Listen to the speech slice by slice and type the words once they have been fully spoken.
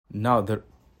Now, the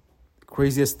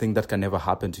craziest thing that can ever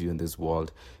happen to you in this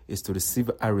world is to receive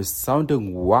a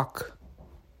resounding whack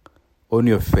on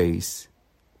your face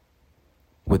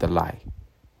with a lie.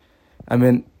 I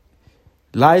mean,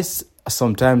 lies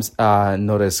sometimes are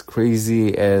not as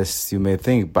crazy as you may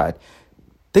think, but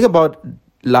think about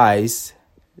lies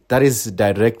that is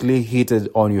directly hit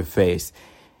on your face,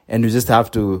 and you just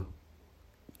have to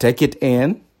take it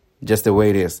in just the way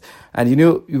it is. And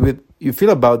you feel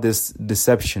about this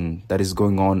deception that is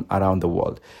going on around the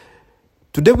world.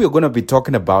 Today we are going to be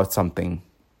talking about something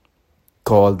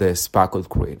called the Sparkle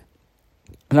Creed.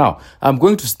 Now, I'm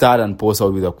going to start and pose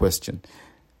out with a question.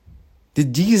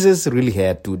 Did Jesus really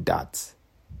have two dads?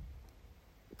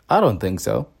 I don't think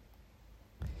so.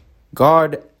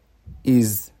 God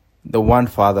is the one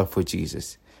Father for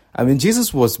Jesus. I mean,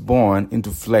 Jesus was born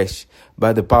into flesh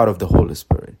by the power of the Holy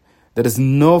Spirit. There is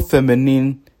no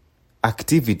feminine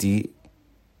activity,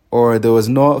 or there was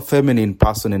no feminine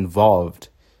person involved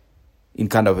in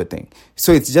kind of a thing.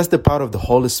 So it's just the power of the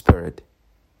Holy Spirit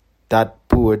that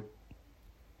put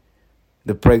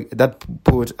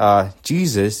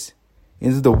Jesus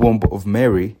into the womb of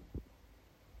Mary,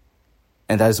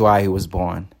 and that's why he was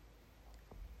born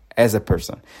as a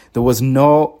person. There was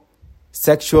no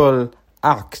sexual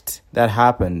act that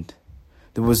happened.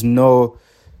 There was no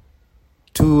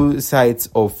two sides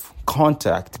of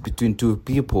contact between two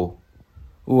people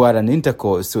who had an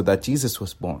intercourse so that Jesus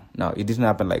was born. No, it didn't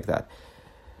happen like that.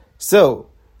 So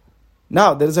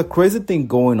now there is a crazy thing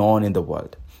going on in the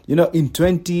world. In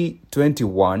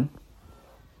 2021,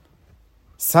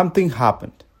 something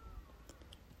happened.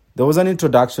 There was an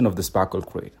introduction of the Sparkle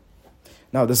Creed.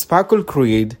 Now, the Sparkle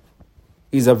Creed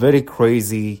is a very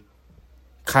crazy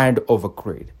kind of a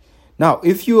creed. Now,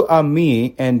 if you are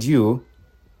me and you,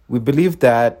 we believe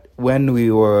that when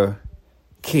we were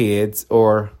kids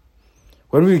or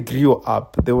when we grew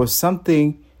up, there was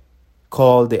something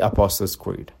called the Apostles'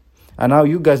 Creed. And now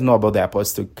you guys know about the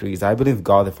Apostles' Creed. I believe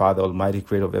God the Father Almighty,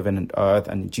 creator of heaven and earth,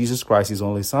 and Jesus Christ, his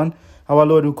only Son, our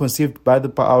Lord, who conceived by the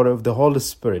power of the Holy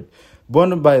Spirit,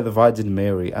 born by the Virgin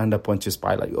Mary under Pontius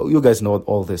Pilate. You guys know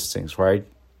all these things, right?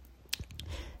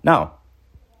 Now,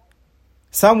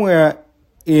 somewhere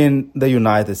in the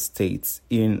United States,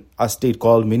 in a state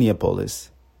called Minneapolis,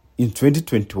 in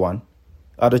 2021,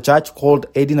 at a church called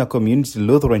Edina Community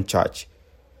Lutheran Church,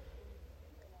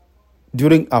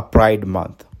 during a Pride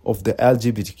Month of the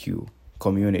LGBTQ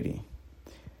community,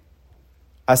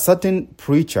 a certain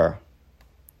preacher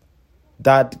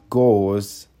that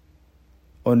goes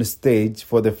on the stage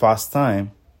for the first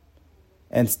time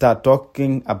and start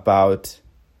talking about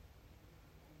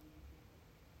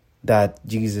that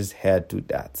Jesus had two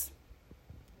dads.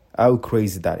 How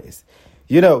crazy that is.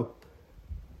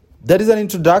 There is an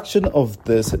introduction of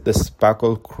the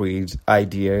Sparkle Creed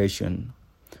ideation,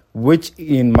 which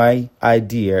in my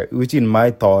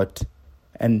thought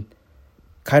and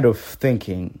kind of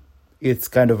thinking, it's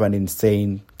kind of an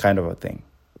insane kind of a thing.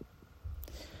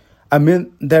 I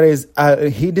mean, there is a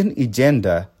hidden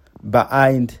agenda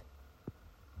behind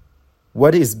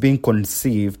what is being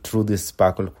conceived through this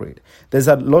Sparkle Creed. There's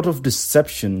a lot of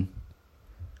deception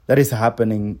that is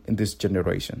happening in this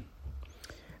generation.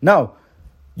 Now,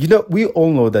 we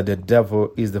all know that the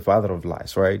devil is the father of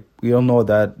lies, right? We all know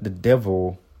that the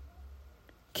devil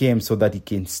came so that he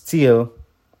can steal,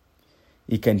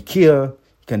 he can kill,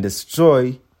 he can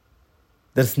destroy.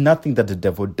 There's nothing that the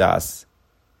devil does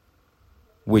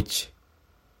which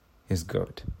is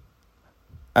good.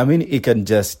 I mean, he can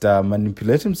just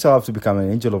manipulate himself to become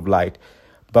an angel of light.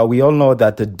 But we all know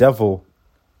that the devil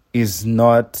is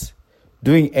not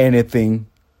doing anything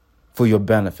for your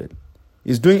benefit.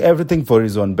 He's doing everything for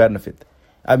his own benefit.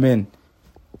 I mean,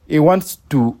 he wants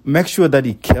to make sure that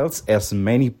he kills as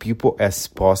many people as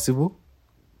possible.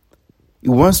 He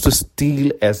wants to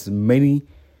steal as many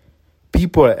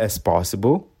people as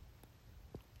possible.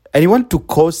 And he wants to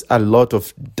cause a lot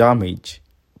of damage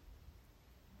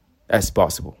as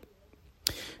possible.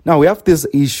 Now, we have this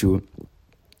issue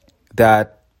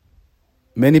that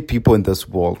many people in this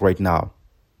world right now,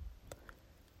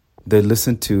 they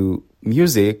listen to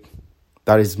music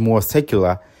that is more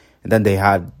secular, and then they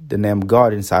had the name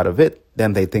God inside of it,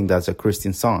 then they think that's a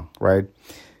Christian song, right?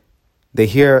 They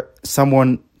hear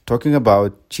someone talking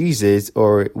about Jesus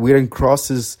or wearing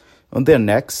crosses on their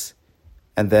necks,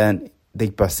 and then they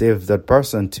perceive that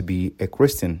person to be a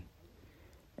Christian,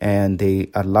 and they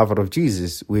are a lover of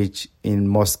Jesus, which in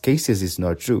most cases is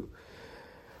not true.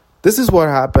 This is what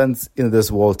happens in this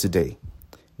world today,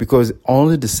 because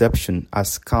only deception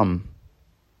has come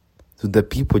to the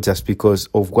people just because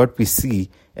of what we see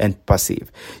and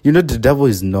passive. The devil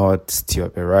is not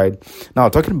stupid, right? Now,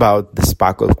 talking about the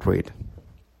Sparkle Creed.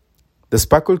 The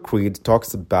Sparkle Creed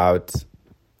talks about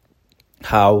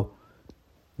how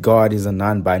God is a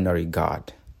non-binary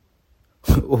God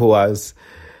who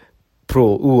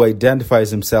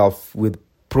identifies himself with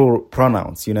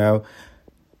pronouns,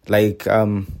 like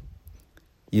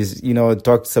it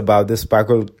talks about this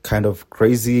Sparkle kind of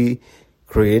crazy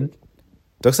creed.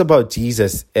 Talks about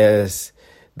Jesus as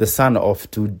the son of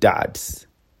two dads,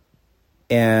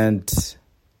 and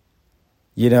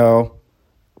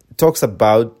talks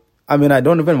about. I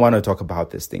don't even want to talk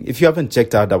about this thing. If you haven't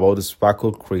checked out about the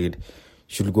Sparkle Creed, you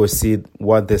should go see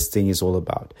what this thing is all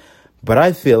about. But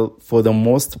I feel, for the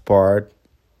most part,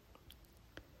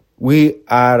 we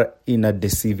are in a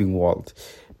deceiving world.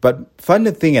 But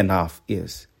funny thing enough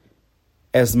is,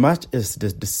 as much as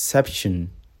the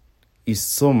deception is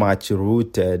so much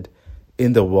rooted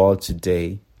in the world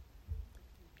today,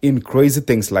 in crazy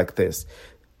things like this,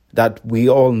 that we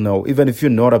all know, even if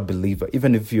you're not a believer,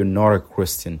 even if you're not a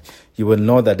Christian, you will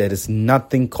know that there is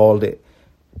nothing called a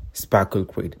Sparkle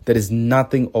Creed. There is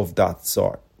nothing of that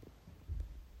sort.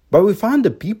 But we find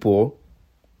the people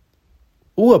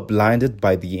who are blinded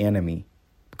by the enemy,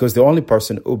 because the only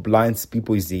person who blinds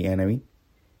people is the enemy,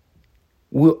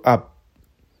 who are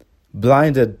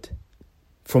blinded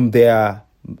from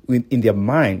in their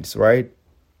minds, right?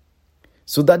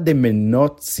 So that they may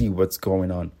not see what's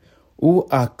going on. Who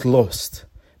are closed.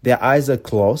 Their eyes are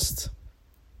closed.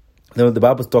 The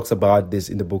Bible talks about this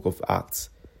in the book of Acts.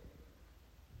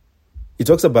 It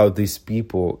talks about these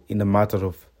people in the matter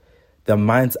of their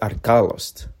minds are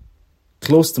calloused.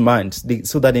 Closed minds,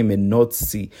 so that they may not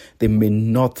see, they may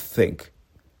not think.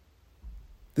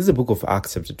 This is the book of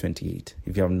Acts chapter 28,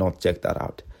 if you have not checked that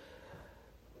out.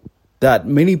 That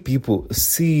many people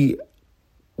see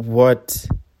what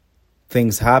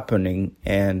things happening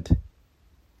and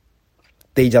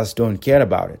they just don't care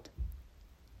about it.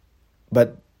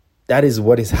 But that is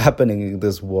what is happening in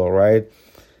this world, right?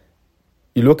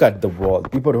 You look at the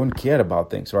world, people don't care about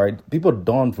things, right? People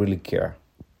don't really care.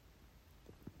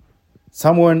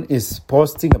 Someone is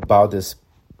posting about this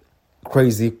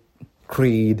crazy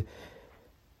creed,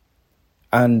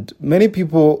 and many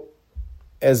people,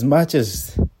 as much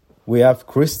as we have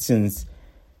Christians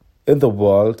in the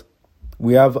world,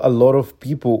 we have a lot of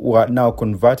people who are now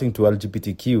converting to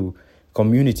LGBTQ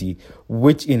community,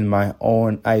 which in my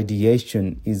own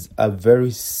ideation is a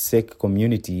very sick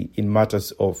community in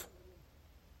matters of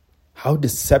how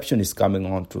deception is coming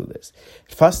on through this.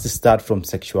 First, to start from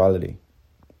sexuality.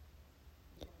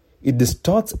 It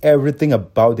distorts everything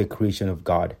about the creation of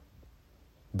God,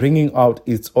 bringing out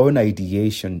its own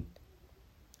ideation,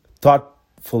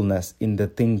 thoughtfulness in the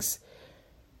things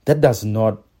that does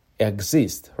not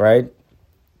exist, right?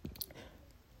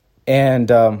 And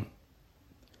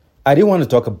I didn't want to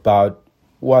talk about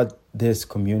what this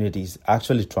community is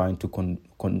actually trying to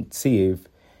conceive,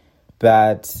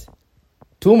 but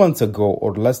 2 months ago,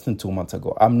 or less than 2 months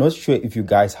ago, I'm not sure if you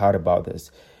guys heard about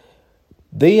this.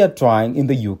 They are trying, in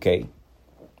the UK,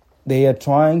 they are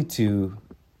trying to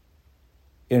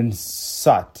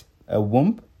insert a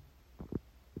womb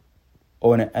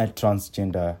on a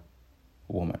transgender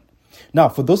woman. Now,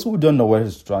 for those who don't know what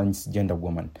is transgender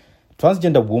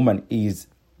woman is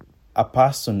a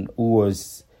person who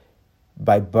was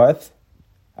by birth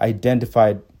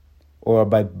identified, or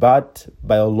by birth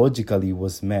biologically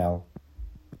was male,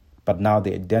 but now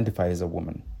they identify as a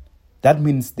woman. That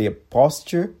means their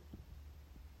posture,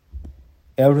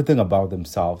 everything about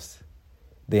themselves,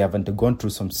 they haven't gone through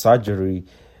some surgery,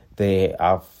 they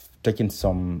have taken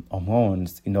some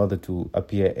hormones in order to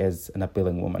appear as an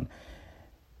appealing woman.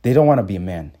 They don't want to be a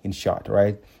man, in short,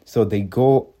 right? So they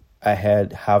go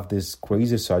ahead, have this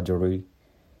crazy surgery,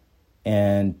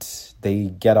 and they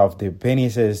get off their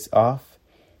penises off.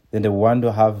 Then they want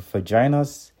to have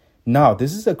vaginas. Now,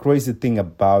 this is a crazy thing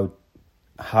about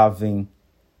having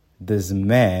this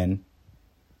man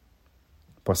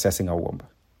possessing a womb.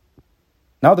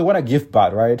 Now they want to give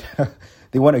birth, right?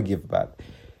 They want to give birth.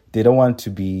 They don't want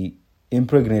to be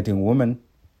impregnating women.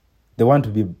 They want to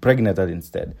be impregnated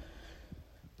instead.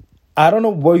 I don't know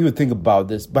what you think about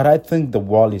this, but I think the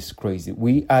world is crazy.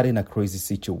 We are in a crazy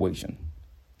situation.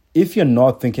 If you're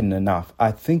not thinking enough,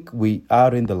 I think we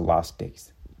are in the last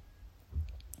days.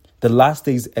 The last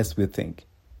days as we think.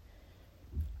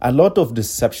 A lot of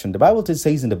deception. The Bible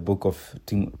says in the book of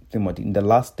Timothy, in the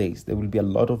last days, there will be a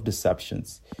lot of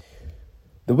deceptions.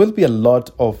 There will be a lot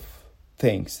of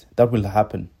things that will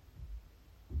happen.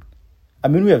 I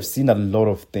mean, we have seen a lot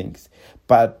of things,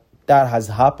 but that has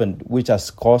happened, which has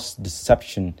caused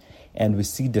deception, and we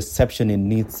see deception, it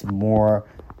needs more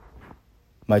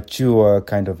mature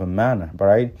kind of a manner,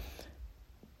 right?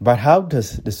 But how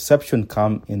does deception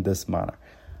come in this manner?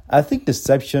 I think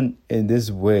deception in this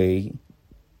way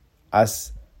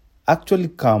has actually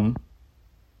come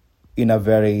in a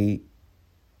very,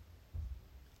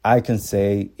 I can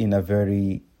say, in a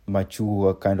very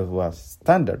mature kind of a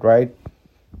standard, right?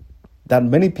 That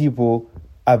many people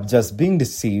are just being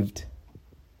deceived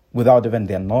without even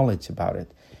their knowledge about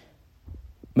it.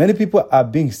 Many people are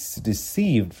being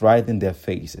deceived right in their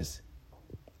faces,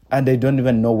 and they don't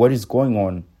even know what is going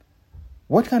on.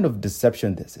 What kind of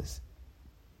deception this is?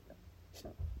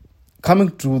 Coming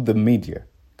through the media,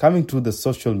 coming through the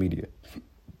social media,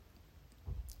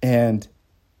 and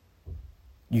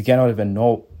you cannot even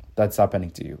know that's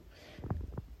happening to you.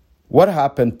 What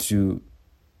happened to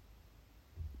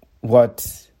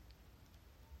what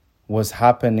was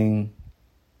happening?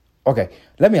 Okay,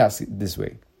 let me ask it this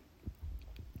way.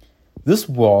 This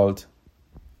world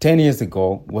 10 years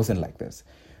ago wasn't like this.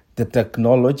 The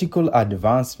technological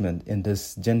advancement in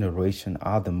this generation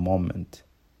at the moment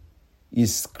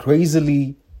is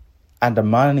crazily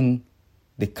undermining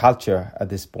the culture at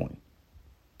this point,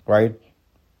 right?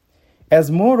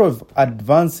 As more of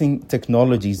advancing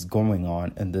technologies going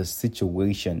on in this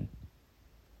situation,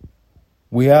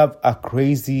 we have a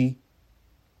crazy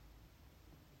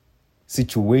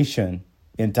situation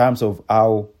in terms of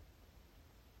how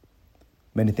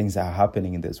many things are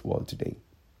happening in this world today.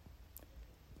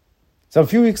 So a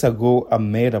few weeks ago, I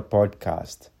made a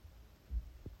podcast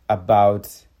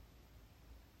about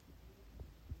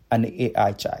an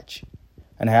AI church.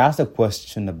 And I asked a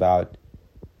question about,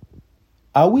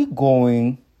 are we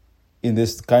going in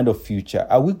this kind of future,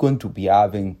 are we going to be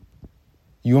having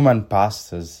human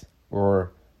pastors,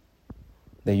 or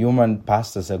the human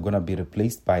pastors are going to be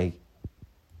replaced by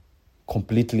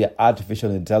completely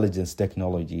artificial intelligence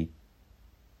technology?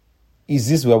 Is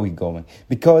this where we're going?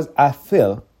 Because I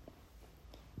feel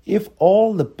if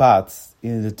all the parts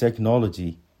in the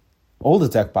technology, all the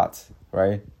tech parts,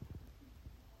 right,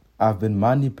 have been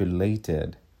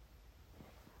manipulated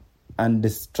and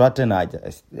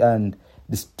strategized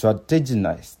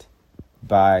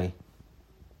by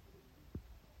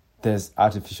this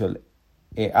artificial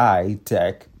AI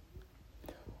tech,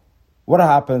 what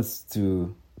happens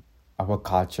to our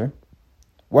culture?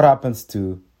 What happens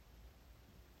to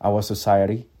our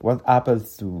society? What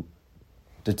happens to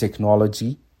the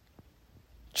technology?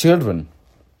 Children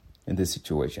in this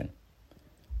situation.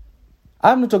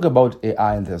 I'm not talking about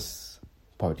AI in this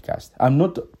podcast. I'm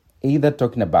not either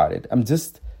talking about it. I'm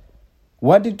just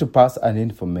wanting to pass an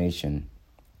information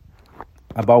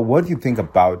about what you think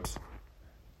about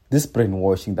this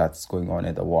brainwashing that's going on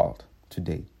in the world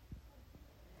today.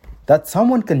 That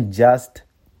someone can just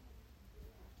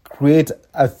create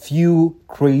a few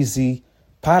crazy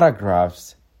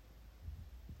paragraphs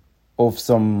of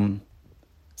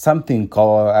something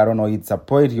called, I don't know, it's a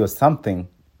poetry or something,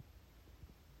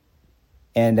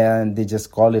 and then they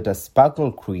just call it a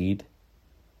sparkle creed,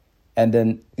 and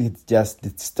then it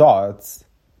distorts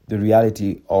the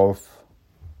reality of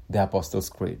the Apostles'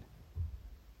 Creed.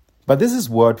 But this is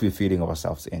what we're feeding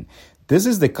ourselves in. This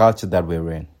is the culture that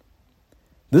we're in.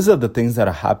 These are the things that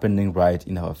are happening right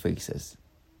in our faces,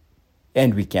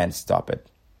 and we can't stop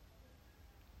it.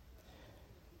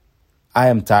 I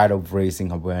am tired of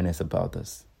raising awareness about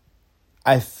this.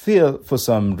 I feel for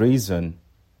some reason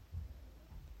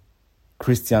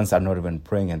Christians are not even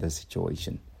praying in this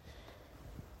situation.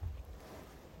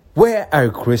 Where are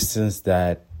Christians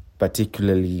that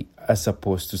particularly are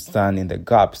supposed to stand in the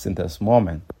gaps in this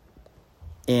moment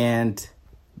and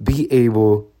be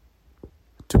able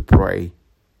to pray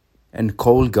and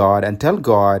call God and tell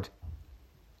God,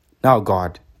 now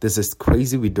God, this is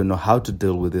crazy. We don't know how to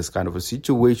deal with this kind of a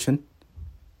situation.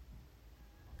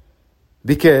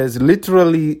 Because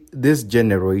literally this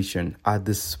generation at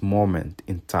this moment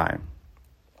in time,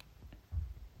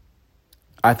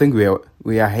 I think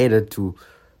we are headed to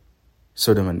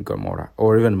Sodom and Gomorrah,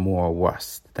 or even more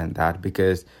worse than that,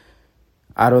 because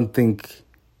I don't think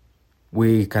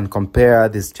we can compare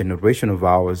this generation of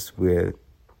ours with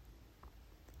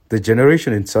the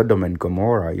generation in Sodom and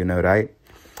Gomorrah, right?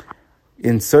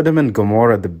 In Sodom and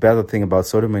Gomorrah, the better thing about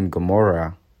Sodom and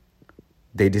Gomorrah,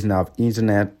 they didn't have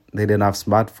internet, they didn't have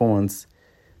smartphones,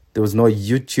 there was no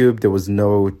YouTube, there was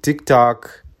no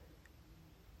TikTok.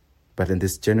 But in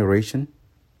this generation,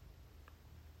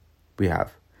 we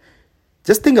have.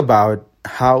 Just think about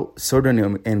how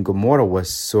Sodom and Gomorrah was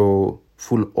so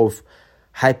full of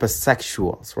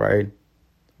hypersexuals, right? It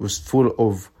was full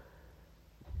of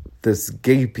this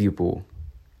gay people,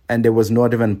 and there was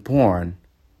not even porn.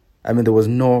 I mean, there was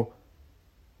no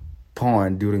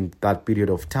porn during that period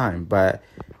of time. But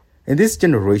in this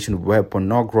generation where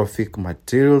pornographic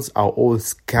materials are all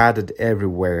scattered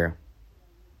everywhere,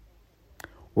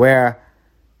 where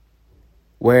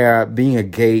being a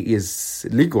gay is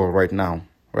legal right now,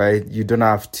 right? You don't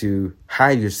have to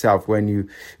hide yourself when you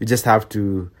just have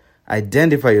to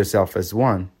identify yourself as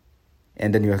one,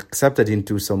 and then you're accepted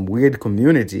into some weird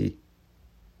community,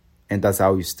 and that's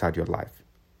how you start your life.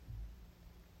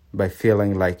 By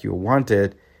feeling like you're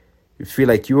wanted, you feel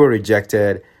like you were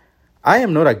rejected. I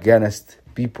am not against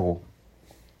people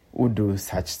who do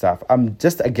such stuff. I'm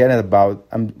just against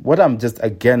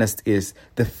is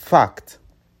the fact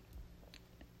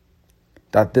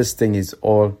that this thing is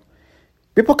all,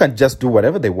 people can just do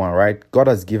whatever they want, right? God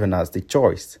has given us the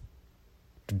choice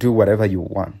to do whatever you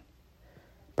want.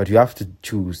 But you have to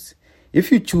choose.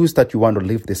 If you choose that you want to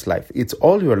live this life, it's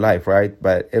all your life, right?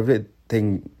 But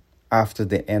everything after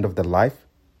the end of the life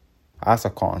has a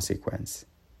consequence.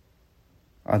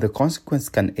 And the consequence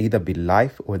can either be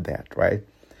life or death, right?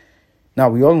 Now,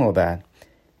 we all know that.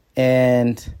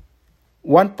 And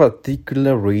one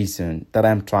particular reason that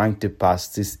I'm trying to pass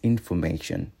this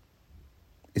information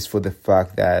is for the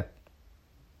fact that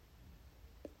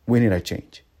we need a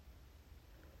change.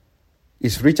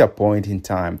 It's reached a point in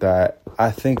time that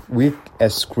I think we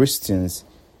as Christians,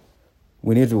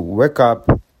 we need to wake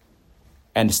up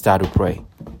and start to pray.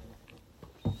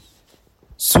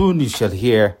 Soon you shall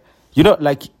hear,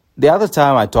 like the other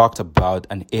time I talked about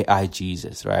an AI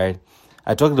Jesus, right?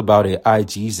 I talked about AI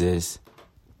Jesus,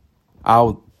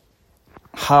 how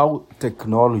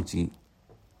technology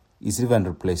is even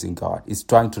replacing God. It's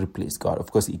trying to replace God.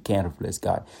 Of course, it can't replace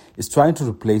God. It's trying to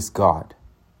replace God.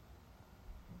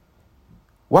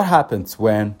 What happens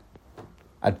when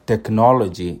a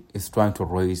technology is trying to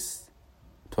rise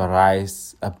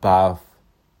above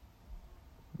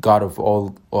God of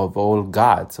all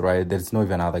gods, right? There's no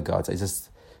even other gods. I just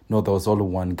know there was only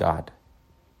one God,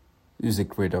 who's the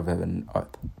creator of heaven and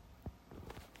earth.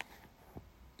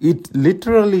 It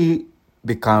literally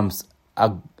becomes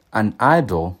an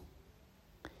idol,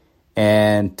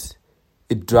 and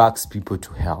it drags people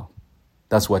to hell.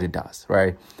 That's what it does,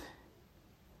 right?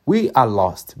 We are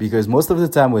lost because most of the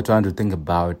time we're trying to think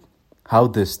about how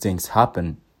these things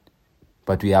happen,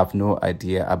 but we have no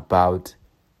idea about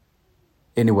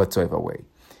any whatsoever way.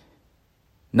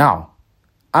 Now,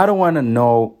 I don't want to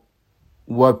know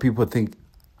what people think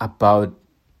about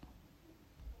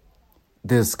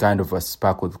this kind of a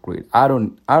sparkled creed. I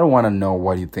don't want to know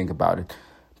what you think about it.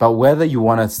 But whether you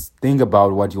want to think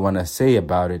about what you want to say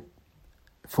about it,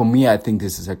 for me, I think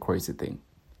this is a crazy thing.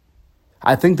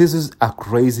 I think this is a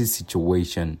crazy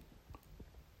situation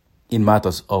in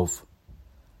matters of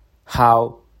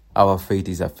how our faith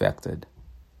is affected.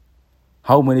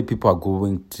 How many people are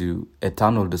going to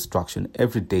eternal destruction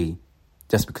every day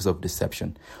just because of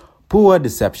deception? Poor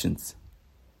deceptions.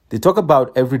 They talk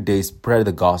about every day spread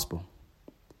the gospel.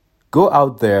 Go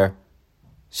out there,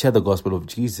 share the gospel of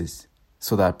Jesus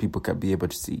so that people can be able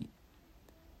to see.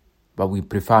 But we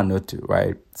prefer not to,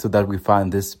 right? So that we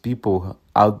find these people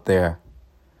out there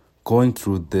going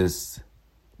through this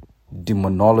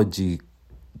demonology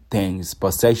things,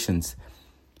 possessions,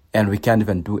 and we can't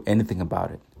even do anything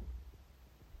about it.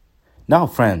 Now,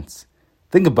 friends,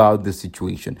 think about the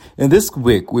situation. In this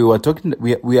week, we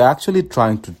are actually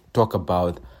trying to talk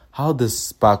about how this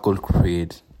sparkle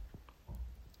creed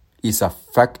is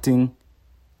affecting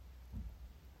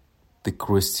the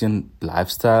Christian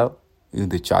lifestyle in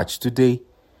the church today,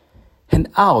 and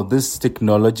how this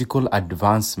technological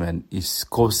advancement is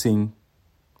causing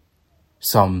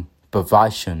some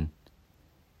perversion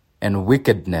and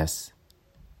wickedness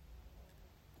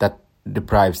that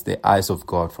deprives the eyes of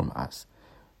God from us,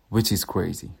 which is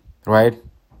crazy, right?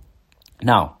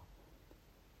 Now,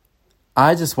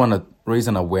 I just want to raise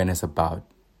an awareness about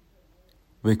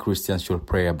we Christians should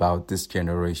pray about this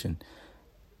generation,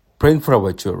 praying for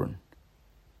our children,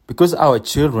 because our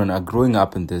children are growing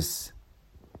up in this.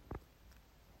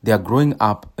 They are growing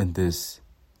up in this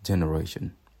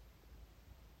generation.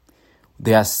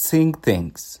 They are seeing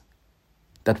things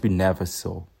that we never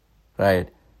saw, right?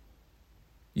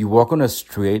 You walk on a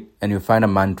street and you find a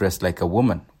man dressed like a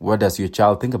woman. What does your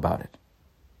child think about it?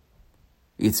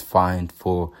 It's fine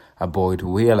for a boy to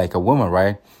wear like a woman,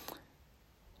 right?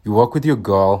 You walk with your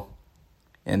girl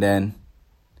and then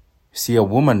you see a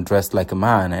woman dressed like a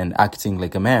man and acting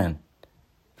like a man,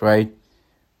 right?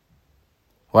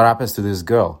 What happens to this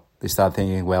girl? They start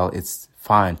thinking, well, it's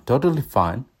fine, totally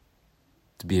fine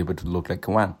to be able to look like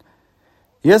a man.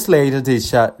 Years later,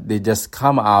 they just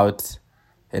come out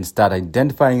and start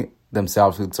identifying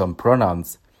themselves with some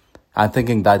pronouns and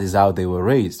thinking that is how they were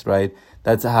raised, right?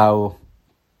 That's how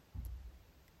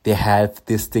they have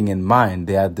this thing in mind.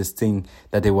 They have this thing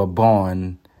that they were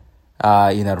born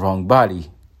in a wrong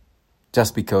body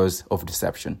just because of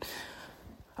deception.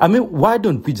 I mean, why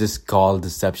don't we just call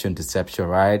deception,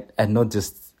 right? And not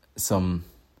just some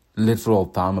literal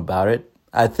term about it.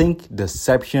 I think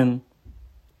deception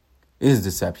is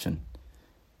deception.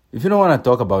 If you don't want to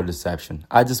talk about deception,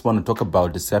 I just want to talk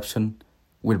about deception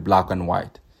with black and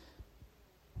white.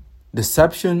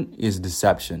 Deception is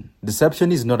deception.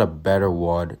 Deception is not a better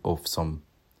word of some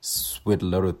sweet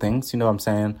little things, you know what I'm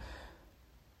saying?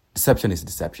 Deception is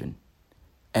deception.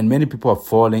 And many people are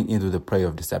falling into the prey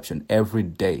of deception every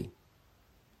day.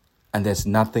 And there's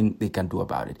nothing they can do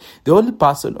about it. The only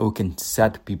person who can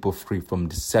set people free from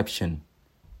deception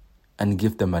and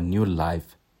give them a new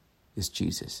life is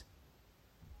Jesus.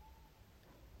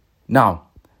 Now,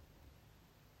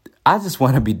 I just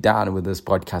want to be done with this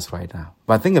podcast right now.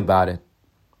 But think about it.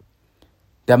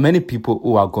 There are many people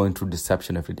who are going through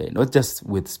deception every day, not just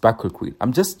with Sparkle Creed.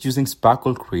 I'm just using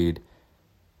Sparkle Creed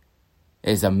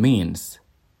as a means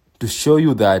to show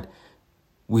you that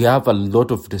we have a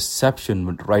lot of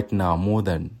deception right now, more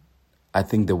than I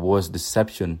think there was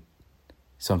deception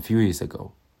some few years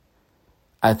ago.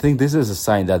 I think this is a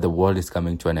sign that the world is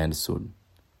coming to an end soon.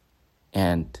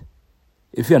 And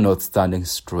if you're not standing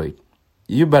straight,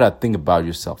 you better think about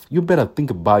yourself. You better think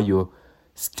about your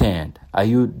stand. Are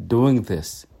you doing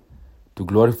this to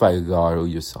glorify God or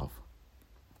yourself?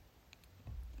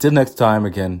 Till next time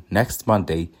again, next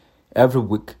Monday, every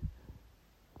week,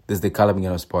 this is the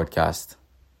Calabianos podcast.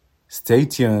 Stay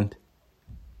tuned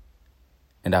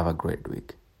and have a great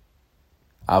week.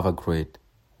 Have a great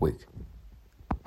week.